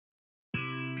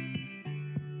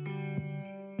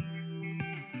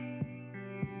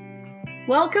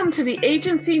Welcome to the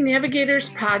Agency Navigators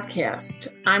Podcast.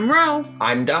 I'm Ro.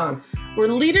 I'm Don. We're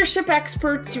leadership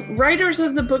experts, writers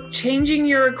of the book Changing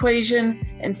Your Equation,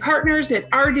 and partners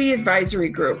at RD Advisory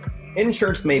Group.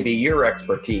 Insurance may be your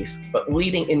expertise, but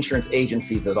leading insurance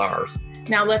agencies is ours.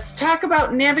 Now let's talk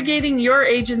about navigating your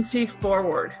agency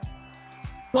forward.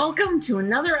 Welcome to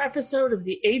another episode of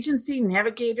the Agency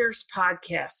Navigators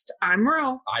Podcast. I'm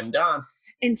Ro. I'm Don.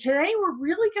 And today we're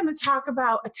really going to talk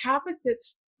about a topic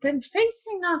that's been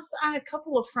facing us on a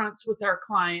couple of fronts with our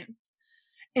clients.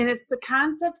 And it's the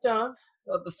concept of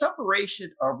the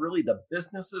separation of really the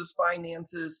business's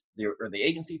finances or the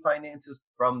agency finances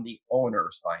from the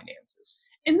owner's finances.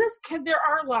 In this case, there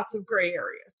are lots of gray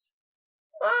areas.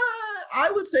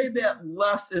 I would say that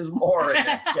less is more in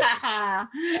this case. All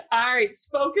right,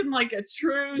 spoken like a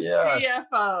true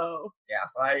CFO.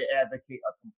 Yes, I advocate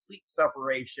a complete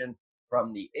separation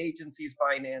from the agency's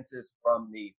finances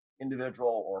from the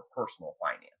individual or personal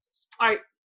finances. All right.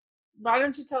 Why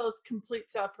don't you tell us complete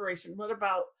separation? What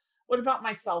about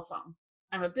my cell phone?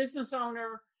 I'm a business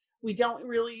owner. We don't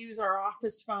really use our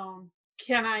office phone.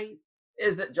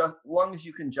 Is it just long as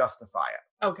you can justify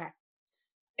it? Okay.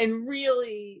 And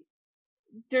really,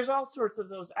 there's all sorts of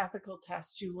those ethical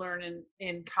tests you learn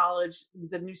in college,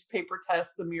 the newspaper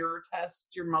test, the mirror test,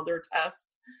 your mother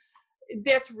test.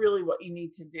 That's really what you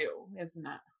need to do, isn't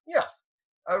it? Yes.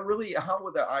 Really, how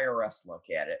would the IRS look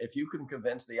at it? If you can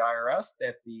convince the IRS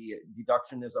that the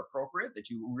deduction is appropriate,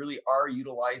 that you really are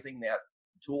utilizing that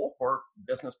tool for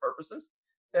business purposes,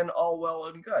 then all well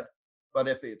and good. But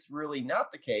if it's really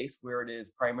not the case, where it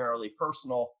is primarily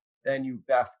personal, then you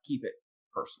best keep it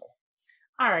personal.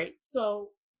 All right. So,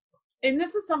 and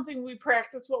this is something we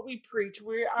practice what we preach.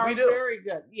 We do. Very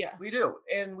good. Yeah. We do.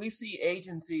 And we see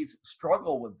agencies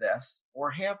struggle with this or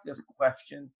have this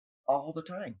question all the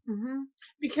time. Mm-hmm.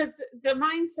 Because the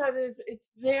mindset is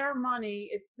it's their money,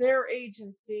 it's their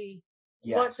agency.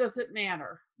 Yes. What does it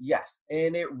matter? Yes,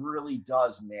 and it really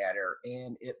does matter,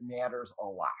 and it matters a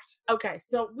lot. Okay,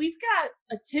 so we've got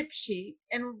a tip sheet,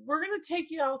 and we're going to take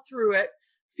you all through it.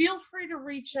 Feel free to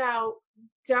reach out,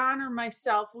 Don or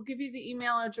myself. We'll give you the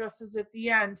email addresses at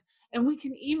the end, and we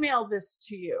can email this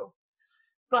to you.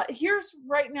 But here's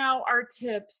right now our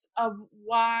tips of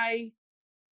why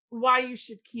you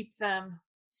should keep them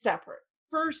separate.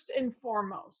 First and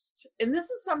foremost, and this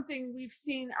is something we've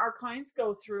seen our clients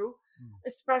go through,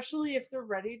 especially if they're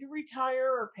ready to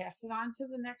retire or pass it on to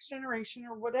the next generation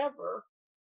or whatever,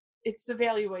 it's the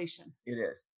valuation. It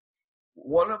is.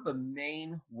 One of the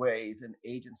main ways an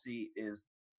agency is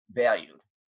valued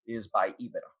is by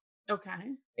EBITDA.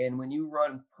 Okay. And when you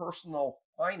run personal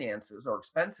finances or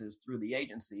expenses through the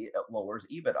agency, it lowers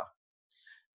EBITDA.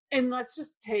 And let's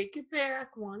just take it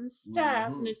back one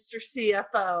step, Mr.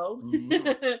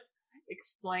 CFO.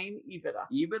 Explain EBITDA.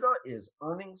 EBITDA is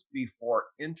earnings before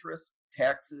interest,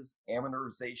 taxes,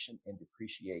 amortization, and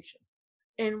depreciation.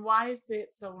 And why is that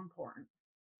so important?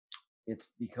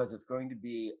 It's because it's going to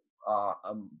be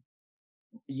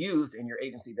used in your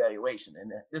agency valuation,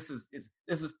 and this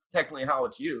is technically how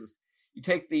it's used. You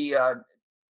take the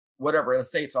whatever,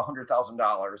 let's say it's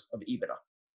 $100,000 of EBITDA.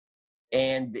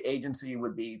 And the agency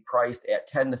would be priced at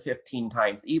 10 to 15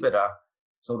 times EBITDA.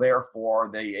 So therefore,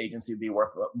 the agency would be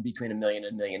worth between $1 million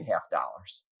and $1.5 million.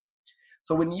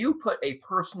 So when you put a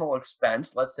personal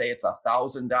expense, let's say it's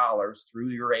 $1,000 through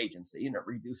your agency, and it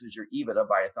reduces your EBITDA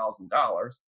by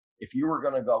 $1,000. If you were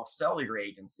going to go sell your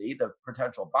agency, the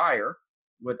potential buyer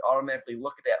would automatically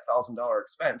look at that $1,000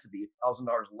 expense to be $1,000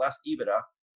 less EBITDA.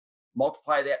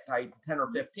 Multiply that by 10 or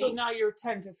 15. So now you're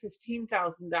 $10,000 to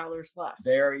 $15,000 less.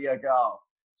 There you go.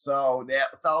 So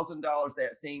that $1,000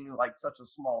 that seemed like such a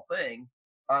small thing,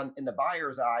 in the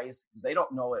buyer's eyes, they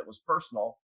don't know it was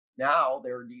personal. Now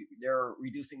they're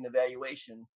reducing the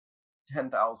valuation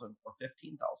 $10,000 or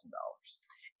 $15,000.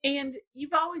 And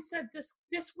you've always said this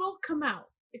will come out.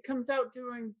 It comes out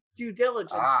during due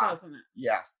diligence, doesn't it?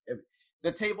 Yes.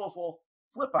 The tables will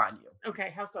flip on you.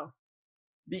 Okay. How so?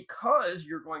 Because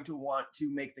you're going to want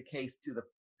to make the case to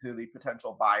the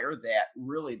potential buyer that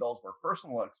really those were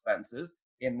personal expenses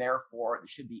and therefore it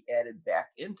should be added back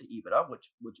into EBITDA,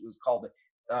 which was called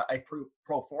a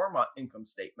pro forma income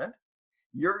statement.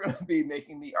 You're going to be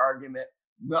making the argument,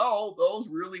 no, those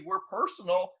really were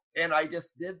personal, and I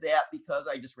just did that because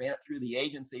I just ran it through the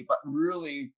agency, but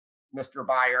really, Mr.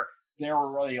 Buyer, they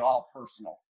were really all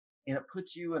personal. And it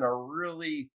puts you in a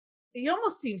really... It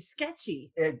almost seems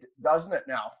sketchy. It doesn't it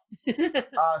now?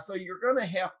 So you're going to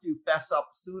have to fess up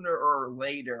sooner or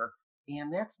later,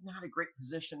 and that's not a great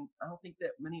position. I don't think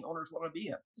that many owners want to be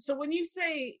in. So when you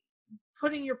say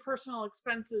putting your personal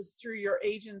expenses through your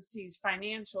agency's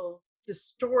financials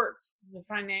distorts the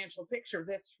financial picture.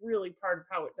 That's really part of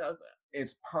how it does it.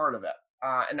 It's part of it.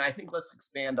 And I think let's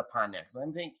expand upon that, because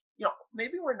I think,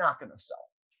 maybe we're not going to sell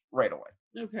right away.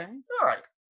 Okay. All right.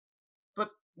 But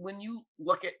when you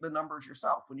look at the numbers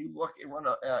yourself, when you look and run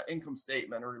an income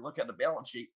statement or you look at a balance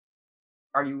sheet,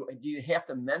 do you have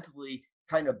to mentally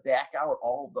kind of back out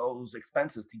all those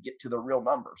expenses to get to the real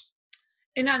numbers?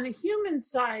 And on the human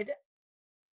side,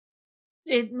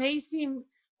 it may seem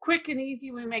quick and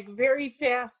easy. We make very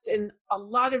fast and a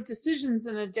lot of decisions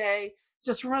in a day.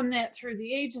 Just run that through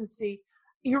the agency.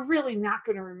 You're really not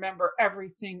going to remember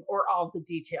everything or all the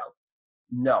details.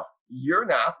 No, you're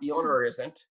not. The owner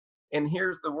isn't. And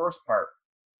here's the worst part.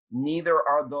 Neither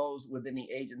are those within the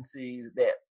agency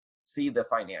that see the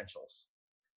financials.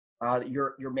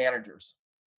 Your managers.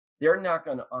 They're not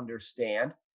going to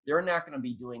understand. They're not going to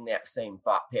be doing that same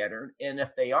thought pattern. And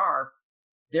if they are,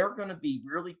 they're going to be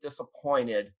really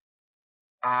disappointed.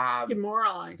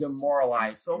 Demoralized.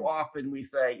 So often we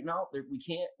say,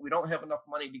 we don't have enough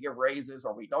money to give raises,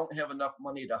 or we don't have enough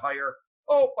money to hire.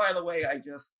 Oh, by the way, I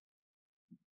just,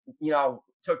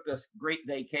 took this great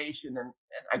vacation and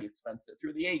I expensed it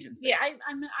through the agency. Yeah,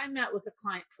 I met with a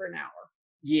client for an hour.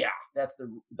 Yeah, that's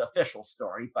the official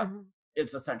story, but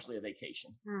it's essentially a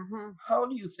vacation. Mm-hmm. How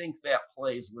do you think that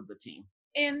plays with the team?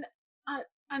 And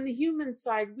on the human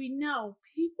side, we know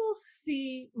people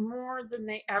see more than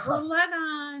they ever let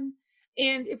on.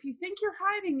 And if you think you're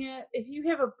hiding it, if you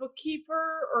have a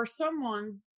bookkeeper or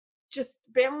someone just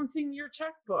balancing your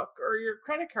checkbook or your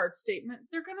credit card statement,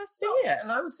 they're going to see it.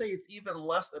 And I would say it's even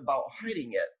less about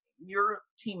hiding it. Your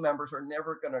team members are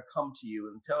never going to come to you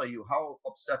and tell you how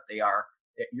upset they are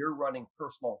that you're running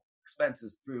personal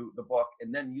expenses through the book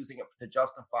and then using it to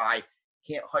justify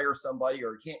can't hire somebody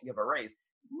or can't give a raise.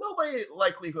 Nobody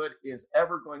likelihood is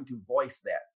ever going to voice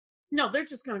that. No, they're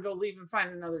just going to go leave and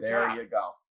find another job. There you go.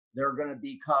 They're going to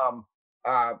become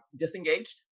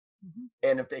disengaged. Mm-hmm.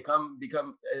 And if they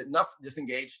become enough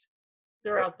disengaged,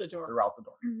 they're out the door. They're out the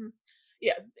door. Mm-hmm.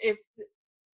 Yeah.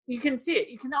 You can see it,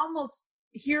 you can almost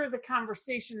hear the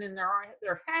conversation in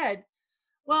their head.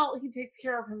 Well, he takes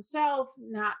care of himself,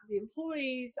 not the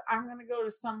employees. I'm going to go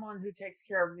to someone who takes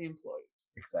care of the employees.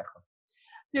 Exactly.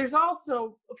 There's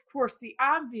also, of course, the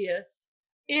obvious.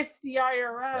 If the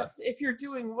IRS, if you're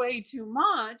doing way too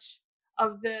much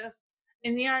of this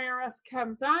and the IRS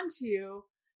comes onto you,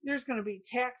 there's going to be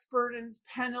tax burdens,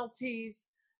 penalties,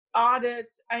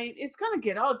 audits. It's going to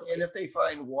get ugly. And if they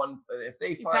find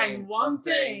one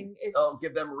thing, it's, they'll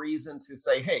give them reason to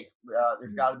say, hey,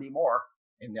 there's got to be more,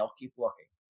 and they'll keep looking.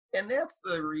 And that's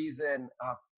the reason,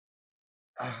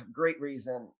 great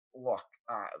reason. Look,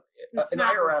 an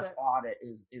IRS audit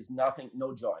is nothing,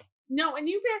 no joy. No, and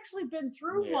you've actually been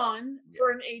through one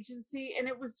for an agency, and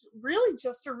it was really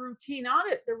just a routine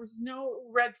audit. There was no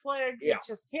red flags. It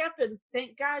just happened.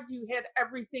 Thank God you had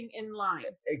everything in line.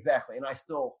 Exactly. And I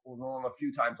still, one of the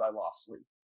few times I lost sleep.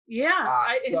 Yeah,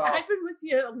 I've been with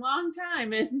you a long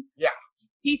time, and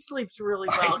he sleeps really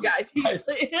well, guys. I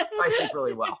sleep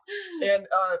really well, and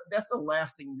that's the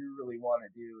last thing you really want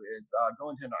to do is go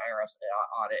into an IRS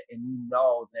audit, and you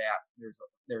know that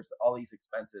there's all these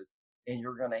expenses, and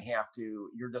you're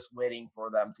just waiting for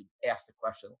them to ask the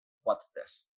question, "What's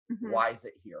this? Mm-hmm. Why is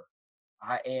it here?"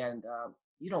 And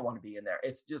you don't want to be in there.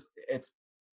 It's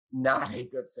not a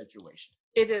good situation.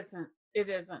 It isn't.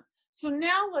 So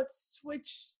now let's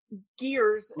switch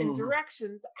gears and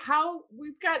directions. How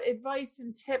we've got advice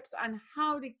and tips on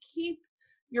how to keep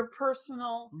your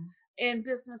personal and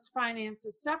business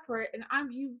finances separate.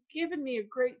 And you've given me a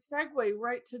great segue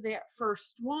right to that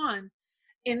first one.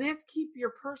 And that's keep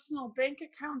your personal bank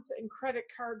accounts and credit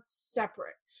cards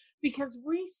separate. Because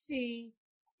we see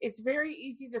it's very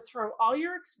easy to throw all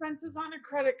your expenses on a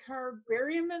credit card,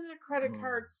 bury them in a credit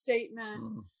card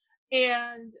statement.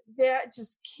 And that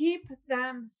just keep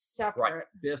them separate. Right.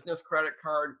 Business credit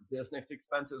card, business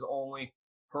expenses only.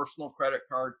 Personal credit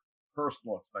card,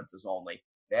 personal expenses only.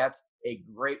 That's a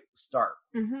great start.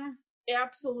 Mm-hmm.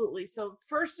 Absolutely. So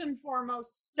first and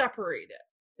foremost, separate it.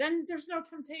 Then there's no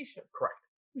temptation. Correct.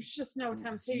 There's just no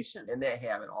temptation. And they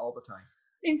have it all the time.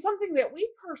 And something that we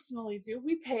personally do,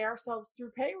 we pay ourselves through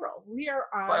payroll. We are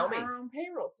on our own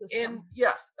payroll system. And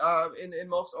yes, in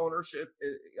most ownership,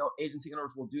 agency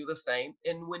owners will do the same.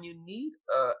 And when you need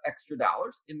extra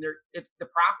dollars, it's the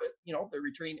profit, the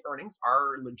retained earnings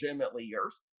are legitimately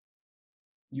yours.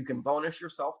 You can bonus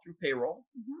yourself through payroll,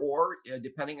 or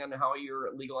depending on how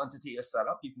your legal entity is set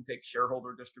up, you can take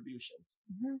shareholder distributions.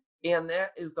 And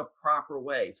that is the proper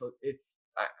way. So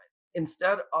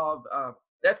instead of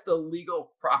that's the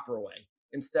legal proper way.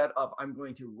 instead of I'm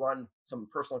going to run some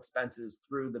personal expenses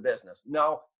through the business.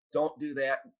 No, don't do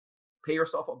that. Pay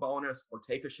yourself a bonus or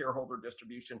take a shareholder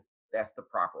distribution. That's the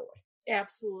proper way.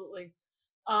 Absolutely.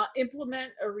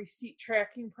 Implement a receipt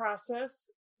tracking process.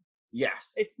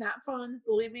 Yes. It's not fun.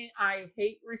 Believe me, I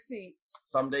hate receipts.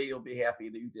 Someday you'll be happy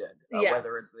that you did. Yes.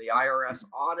 Whether it's the IRS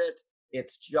audit,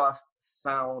 it's just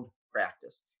sound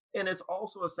practice. And it's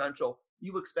also essential.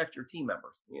 You expect your team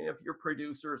members, if your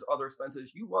producers, other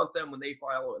expenses, you want them when they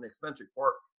file an expense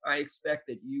report. I expect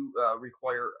that you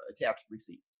require attached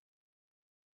receipts.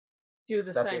 Do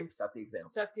the same. Set the example.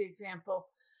 Set the example.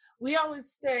 We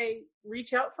always say,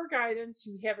 reach out for guidance.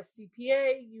 You have a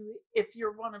CPA. If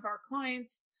you're one of our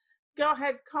clients, go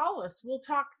ahead, call us. We'll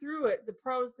talk through it. The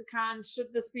pros, the cons.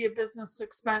 Should this be a business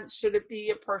expense? Should it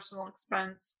be a personal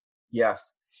expense?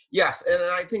 Yes. Yes. And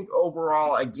I think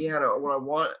overall, again, what I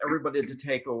want everybody to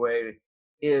take away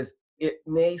is it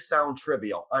may sound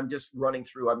trivial. I'm just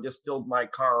filled my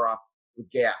car up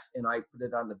with gas and I put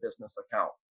it on the business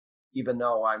account, even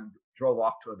though I drove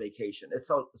off to a vacation. It's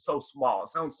so small. It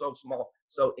sounds so small,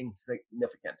 so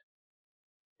insignificant.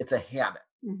 It's a habit.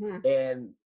 Mm-hmm.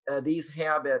 And these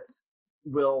habits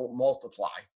will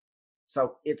multiply.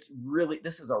 So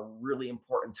this is a really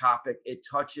important topic. It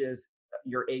touches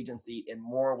your agency in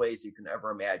more ways you can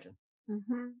ever imagine.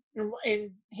 Mm-hmm.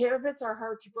 And habits are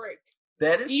hard to break.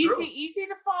 That is true. Easy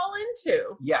to fall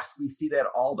into. Yes, we see that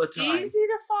all the time. Easy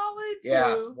to fall into.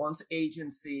 Yes, once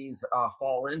agencies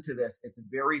fall into this, it's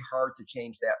very hard to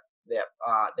change that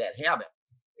habit.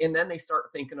 And then they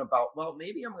start thinking about, well,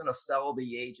 maybe I'm going to sell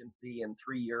the agency in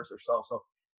 3 years or so. So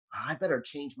I better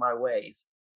change my ways.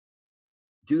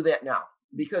 Do that now,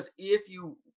 because if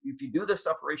you do the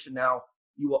separation now,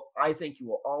 I think you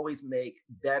will always make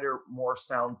better, more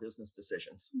sound business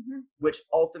decisions, mm-hmm. which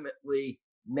ultimately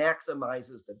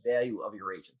maximizes the value of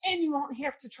your agency. And you won't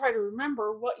have to try to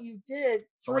remember what you did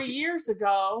 3 years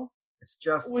ago. It's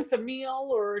just with a meal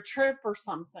or a trip or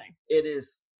something.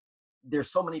 There's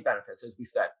so many benefits, as we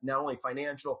said, not only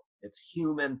financial, it's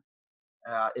human,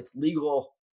 it's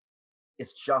legal.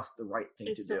 It's just the right thing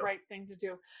to do. It's the right thing to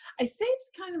do. I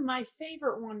saved kind of my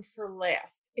favorite one for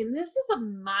last, and this is a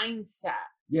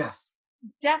mindset. Yes.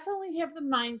 Definitely have the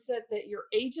mindset that your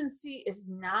agency is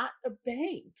not a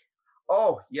bank.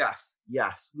 Oh, yes.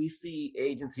 Yes. We see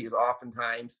agencies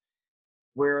oftentimes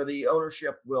where the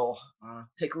ownership will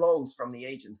take loans from the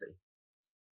agency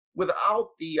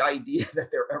without the idea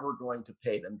that they're ever going to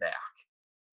pay them back.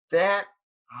 That,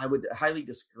 I would highly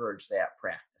discourage that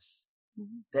practice.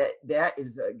 Mm-hmm. That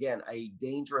is, again, a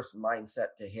dangerous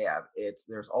mindset to have.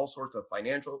 There's all sorts of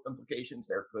financial implications.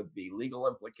 There could be legal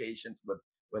implications with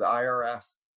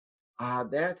IRS.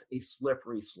 That's a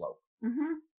slippery slope.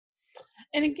 Mm-hmm.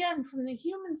 And again, from the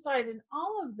human side in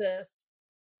all of this,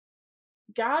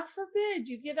 God forbid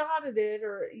you get audited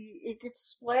or it gets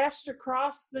splashed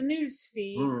across the news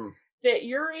feed that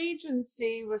your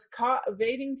agency was caught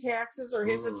evading taxes or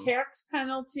has a tax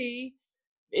penalty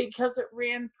because it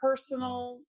ran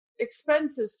personal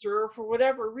expenses through, or for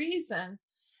whatever reason.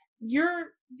 The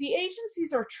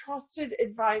agencies are trusted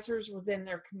advisors within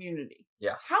their community.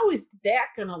 Yes. How is that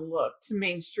going to look to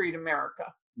Main Street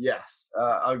America? Yes,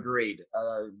 agreed.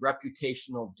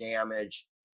 Reputational damage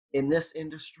in this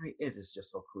industry, it is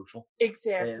just so crucial.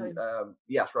 Exactly. And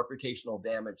yes, reputational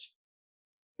damage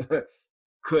the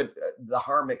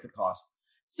harm it could cause.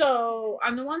 So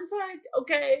on the one side,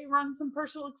 okay, run some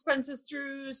personal expenses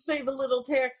through, save a little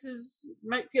taxes,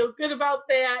 might feel good about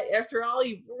that. After all,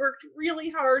 you've worked really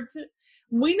hard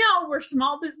we know we're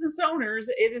small business owners.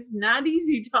 It is not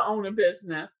easy to own a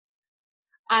business.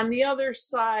 On the other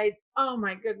side, oh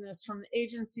my goodness, from the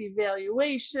agency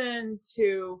valuation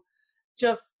to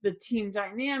just the team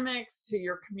dynamics to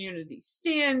your community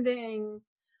standing,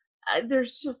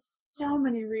 there's just so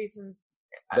many reasons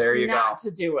not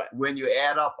to do it. When you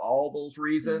add up all those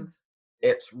reasons,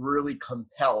 it's really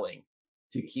compelling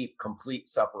to keep complete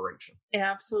separation.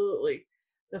 Absolutely.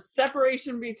 The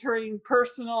separation between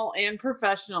personal and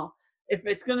professional. If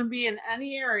it's going to be in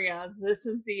any area, this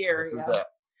is the area. This is it.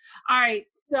 All right.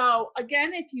 So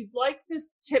again, if you'd like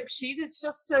this tip sheet, it's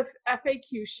just a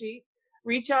FAQ sheet.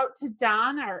 Reach out to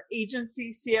Don, our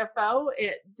agency CFO,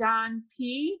 at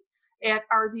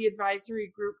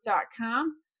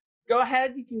donp@rdadvisorygroup.com. Go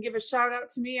ahead. You can give a shout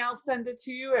out to me. I'll send it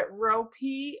to you at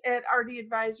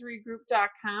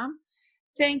rop@rdadvisorygroup.com.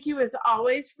 Thank you, as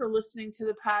always, for listening to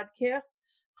the podcast.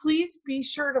 Please be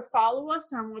sure to follow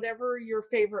us on whatever your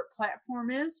favorite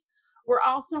platform is. We're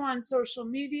also on social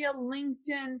media,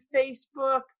 LinkedIn,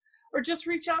 Facebook, or just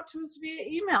reach out to us via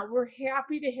email. We're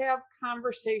happy to have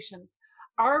conversations.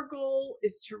 Our goal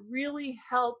is to really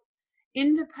help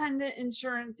independent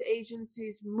insurance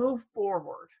agencies move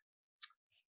forward.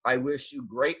 I wish you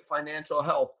great financial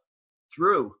health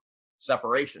through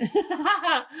separation.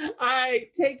 All right.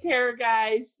 Take care,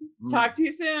 guys. Talk to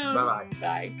you soon. Bye-bye.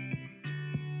 Bye.